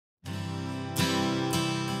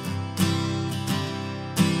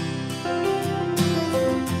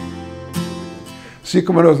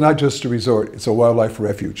Sicamano is not just a resort, it's a wildlife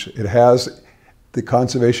refuge. It has the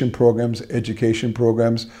conservation programs, education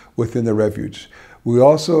programs within the refuge. We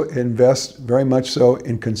also invest very much so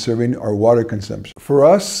in conserving our water consumption. For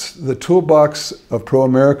us, the toolbox of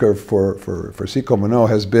Pro-America for Sicamano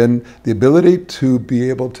has been the ability to be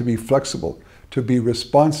able to be flexible, to be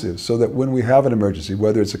responsive, so that when we have an emergency,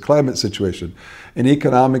 whether it's a climate situation, an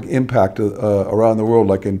economic impact around the world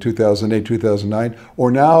like in 2008, 2009,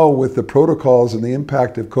 or now with the protocols and the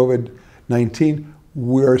impact of COVID-19,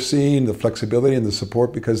 we're seeing the flexibility and the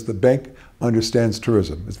support because the bank understands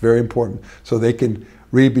tourism. It's very important. So they can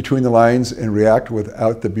read between the lines and react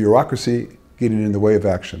without the bureaucracy getting in the way of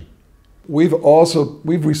action. We've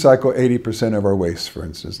recycled 80% of our waste, for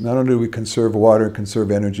instance. Not only do we conserve water,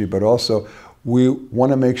 conserve energy, but also we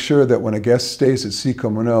want to make sure that when a guest stays at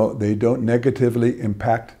Sicamano, they don't negatively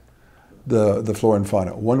impact the flora and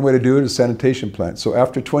fauna. One way to do it is sanitation plant. So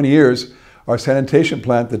after 20 years, our sanitation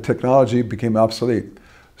plant, the technology became obsolete.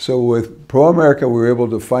 So with Pro-America, we were able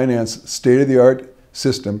to finance state-of-the-art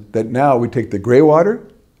system that now we take the gray water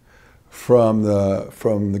from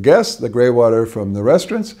the guests, the gray water from the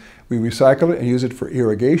restaurants, we recycle it and use it for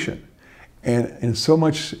irrigation. And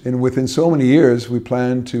within so many years, we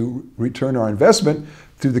plan to return our investment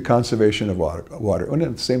through the conservation of water. And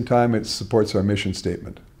at the same time, it supports our mission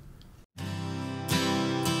statement.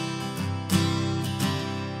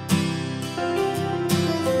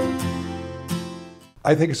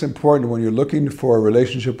 I think it's important when you're looking for a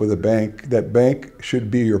relationship with a bank, that bank should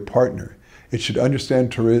be your partner. It should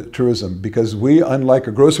understand tourism, because we, unlike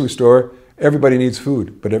a grocery store, everybody needs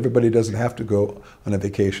food, but everybody doesn't have to go on a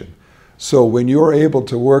vacation. So when you're able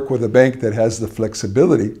to work with a bank that has the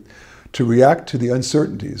flexibility to react to the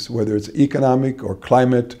uncertainties, whether it's economic or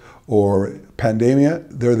climate or pandemia,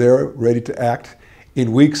 they're there ready to act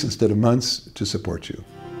in weeks instead of months to support you.